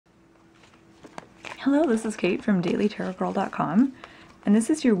Hello, this is Kate from dailytarotgirl.com, and this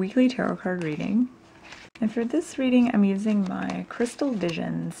is your weekly tarot card reading. And for this reading, I'm using my Crystal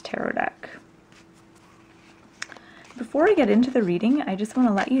Visions tarot deck. Before I get into the reading, I just want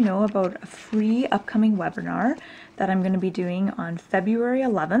to let you know about a free upcoming webinar that I'm going to be doing on February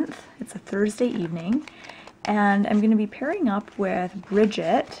 11th. It's a Thursday evening, and I'm going to be pairing up with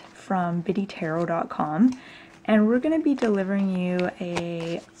Bridget from biddytarot.com. And we're going to be delivering you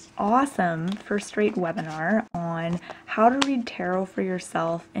a awesome first-rate webinar on how to read tarot for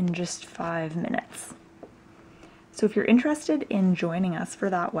yourself in just 5 minutes. So if you're interested in joining us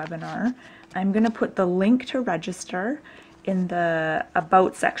for that webinar, I'm going to put the link to register in the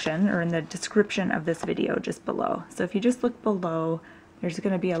About section or in the description of this video just below. So if you just look below, there's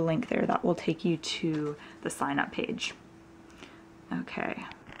going to be a link there that will take you to the sign-up page.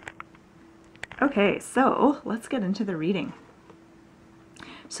 Okay, so let's get into the reading.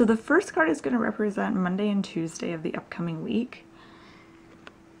 So the first card is going to represent Monday and Tuesday of the upcoming week.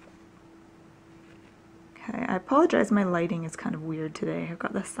 Okay, I apologize, my lighting is kind of weird today. I've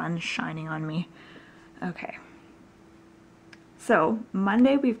got the sun shining on me. Okay. So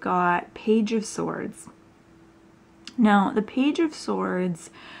Monday we've got Page of Swords. Now the Page of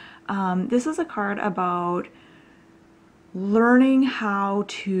Swords, this is a card about learning how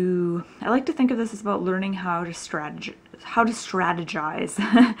to, I like to think of this as about learning how to strategize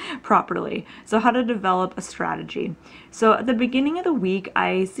properly. So how to develop a strategy. So at the beginning of the week,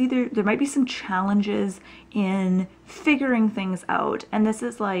 I see there might be some challenges in figuring things out. And this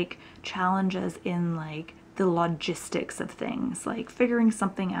is like challenges in like the logistics of things, like figuring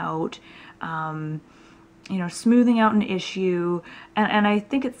something out, you know, smoothing out an issue, and I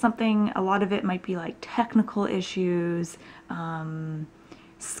think it's something, a lot of it might be like technical issues,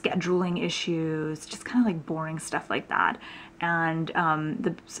 scheduling issues, just kind of like boring stuff like that. And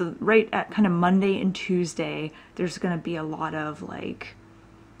so right at kind of Monday and Tuesday, there's going to be a lot of like,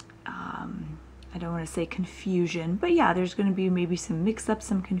 I don't want to say confusion, but yeah, there's going to be maybe some mix-up,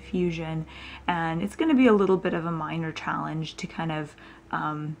 some confusion, and it's going to be a little bit of a minor challenge to kind of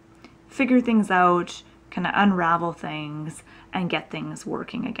figure things out, kind of unravel things and get things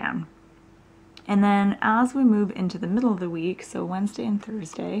working again. And then as we move into the middle of the week, so Wednesday and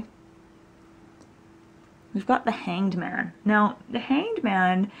Thursday, we've got the Hanged Man. Now, the Hanged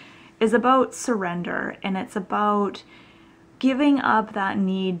Man is about surrender, and it's about giving up that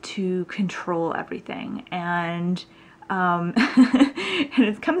need to control everything. And and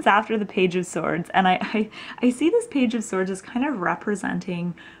it comes after the Page of Swords, and I see this Page of Swords as kind of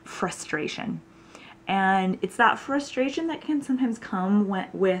representing frustration. And it's that frustration that can sometimes come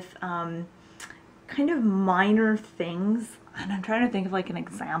with kind of minor things. And I'm trying to think of like an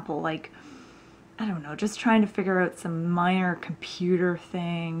example, like, I don't know, just trying to figure out some minor computer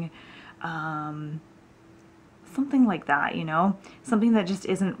thing, something like that, you know, something that just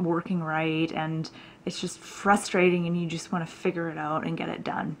isn't working right, and it's just frustrating and you just want to figure it out and get it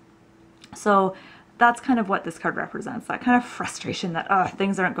done. So that's kind of what this card represents, that kind of frustration that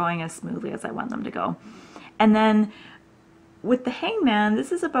things aren't going as smoothly as I want them to go. And then with the Hangman,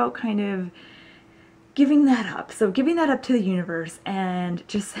 this is about kind of giving that up. So giving that up to the universe and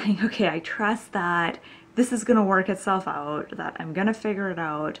just saying, okay, I trust that this is going to work itself out, that I'm going to figure it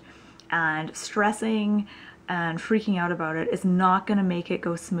out, and stressing and freaking out about it is not going to make it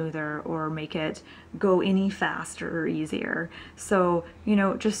go smoother or make it go any faster or easier. So, you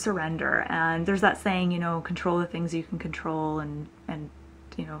know, just surrender. And there's that saying, you know, control the things you can control, and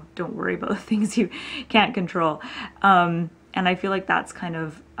you know, don't worry about the things you can't control. And I feel like that's kind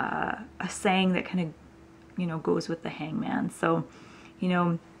of a saying that kind of, you know, goes with the Hangman. So,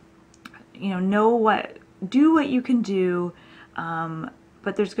 do what you can do,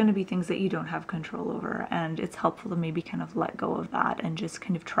 but there's going to be things that you don't have control over, and it's helpful to maybe kind of let go of that and just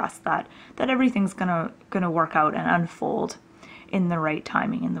kind of trust that everything's gonna work out and unfold in the right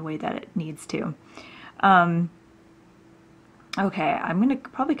timing, in the way that it needs to. Okay, I'm gonna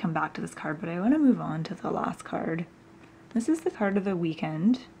probably come back to this card, but I want to move on to the last card. This is the card of the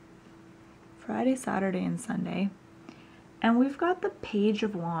weekend, Friday, Saturday, and Sunday, and we've got the Page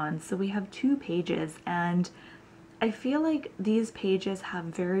of Wands. So we have 2 pages, and I feel like these pages have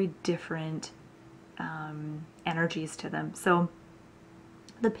very different energies to them. So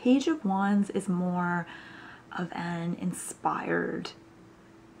the Page of Wands is more of an inspired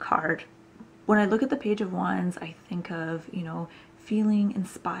card. When I look at the Page of Wands, I think of, you know, feeling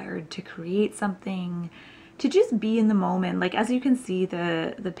inspired to create something, to just be in the moment. Like, as you can see,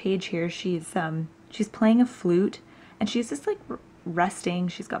 the page here, she's playing a flute, and she's just like resting.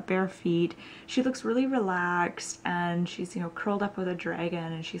 She's got bare feet. She looks really relaxed, and she's, you know, curled up with a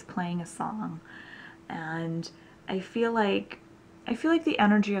dragon, and she's playing a song. And I feel like the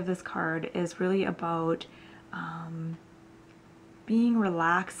energy of this card is really about being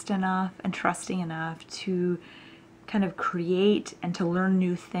relaxed enough and trusting enough to kind of create and to learn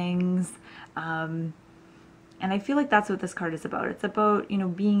new things. And I feel like that's what this card is about. It's about, you know,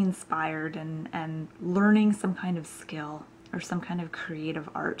 being inspired and learning some kind of skill or some kind of creative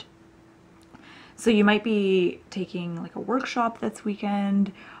art. So you might be taking like a workshop this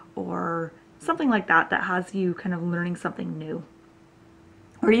weekend or something like that that has you kind of learning something new.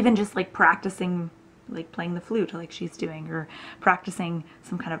 Or even just like practicing, like playing the flute like she's doing, or practicing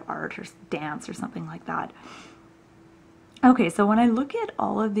some kind of art or dance or something like that. Okay, so when I look at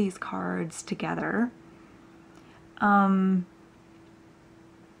all of these cards together, I'm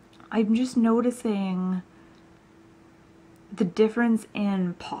just noticing the difference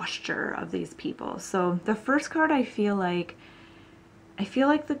in posture of these people. So the first card, I feel like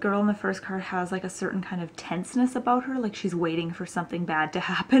the girl in the first card has like a certain kind of tenseness about her, like she's waiting for something bad to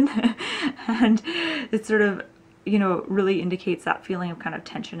happen. And it sort of, you know, really indicates that feeling of kind of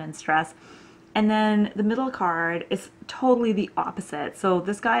tension and stress. And then the middle card is totally the opposite. So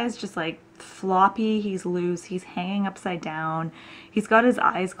this guy is just like floppy, he's loose, he's hanging upside down, he's got his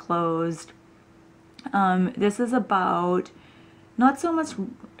eyes closed. This is about not so much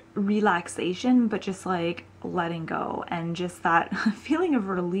relaxation, but just like letting go and just that feeling of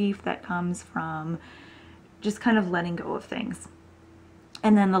relief that comes from just kind of letting go of things.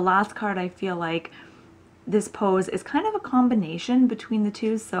 And then the last card, I feel like this pose is kind of a combination between the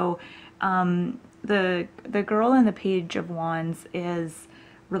two. So the girl in the Page of Wands is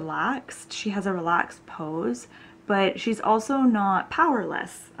relaxed. She has a relaxed pose, but she's also not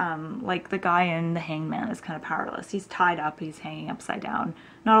powerless. Like the guy in the Hangman is kind of powerless. He's tied up, he's hanging upside down.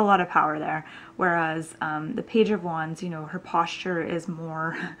 Not a lot of power there. Whereas the Page of Wands, you know, her posture is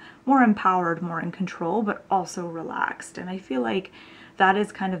more empowered, more in control, but also relaxed. And I feel like that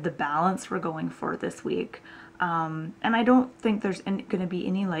is kind of the balance we're going for this week. And I don't think there's going to be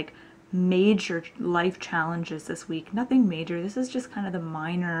any like major life challenges this week. Nothing major. This is just kind of the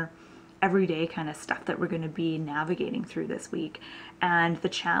minor everyday kind of stuff that we're going to be navigating through this week. And the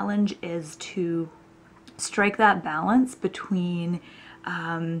challenge is to strike that balance between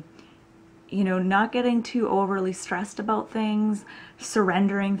you know, not getting too overly stressed about things,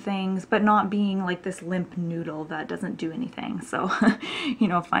 surrendering things, but not being like this limp noodle that doesn't do anything. So you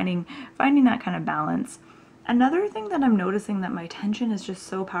know, finding that kind of balance. Another thing that I'm noticing that my attention is just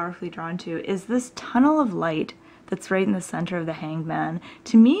so powerfully drawn to is this tunnel of light that's right in the center of the Hangman.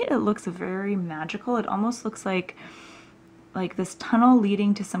 To me, it looks very magical. It almost looks like this tunnel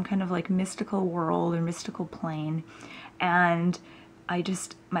leading to some kind of like mystical world or mystical plane. And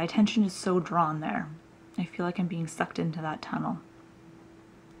my attention is so drawn there. I feel like I'm being sucked into that tunnel.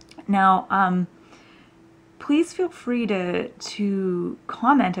 Now, please feel free to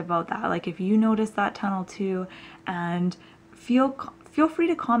comment about that. Like if you notice that tunnel too, and feel free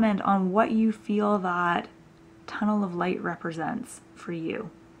to comment on what you feel that tunnel of light represents for you.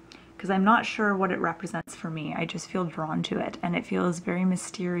 Because I'm not sure what it represents for me. I just feel drawn to it, and it feels very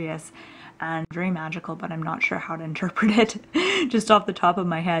mysterious and very magical, but I'm not sure how to interpret it just off the top of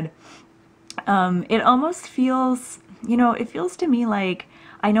my head. It almost feels, you know, it feels to me like,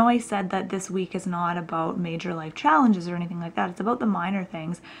 I know I said that this week is not about major life challenges or anything like that. It's about the minor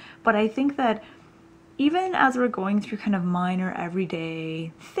things. But I think that even as we're going through kind of minor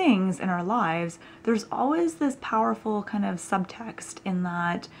everyday things in our lives, there's always this powerful kind of subtext in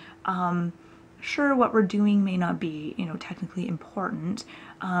that, sure, what we're doing may not be, you know, technically important,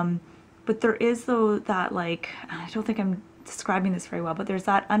 but there is though that, like, I don't think I'm describing this very well, but there's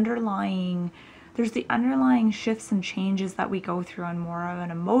the underlying shifts and changes that we go through on more of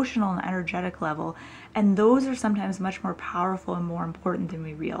an emotional and energetic level, and those are sometimes much more powerful and more important than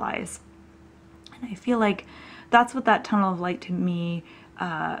we realize. And I feel like that's what that tunnel of light to me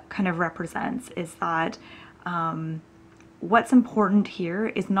kind of represents, is that what's important here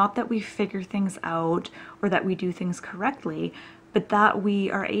is not that we figure things out or that we do things correctly, but that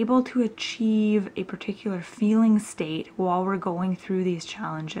we are able to achieve a particular feeling state while we're going through these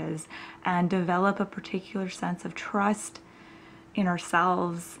challenges and develop a particular sense of trust in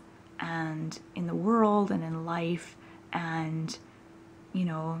ourselves and in the world and in life, and, you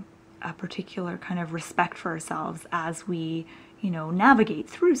know, a particular kind of respect for ourselves as we, you know, navigate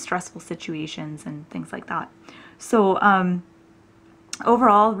through stressful situations and things like that. So,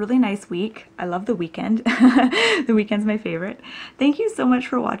 overall, really nice week. I love the weekend. The weekend's my favorite. Thank you so much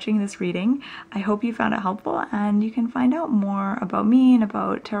for watching this reading. I hope you found it helpful, and you can find out more about me and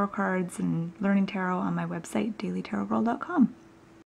about tarot cards and learning tarot on my website, dailytarotgirl.com.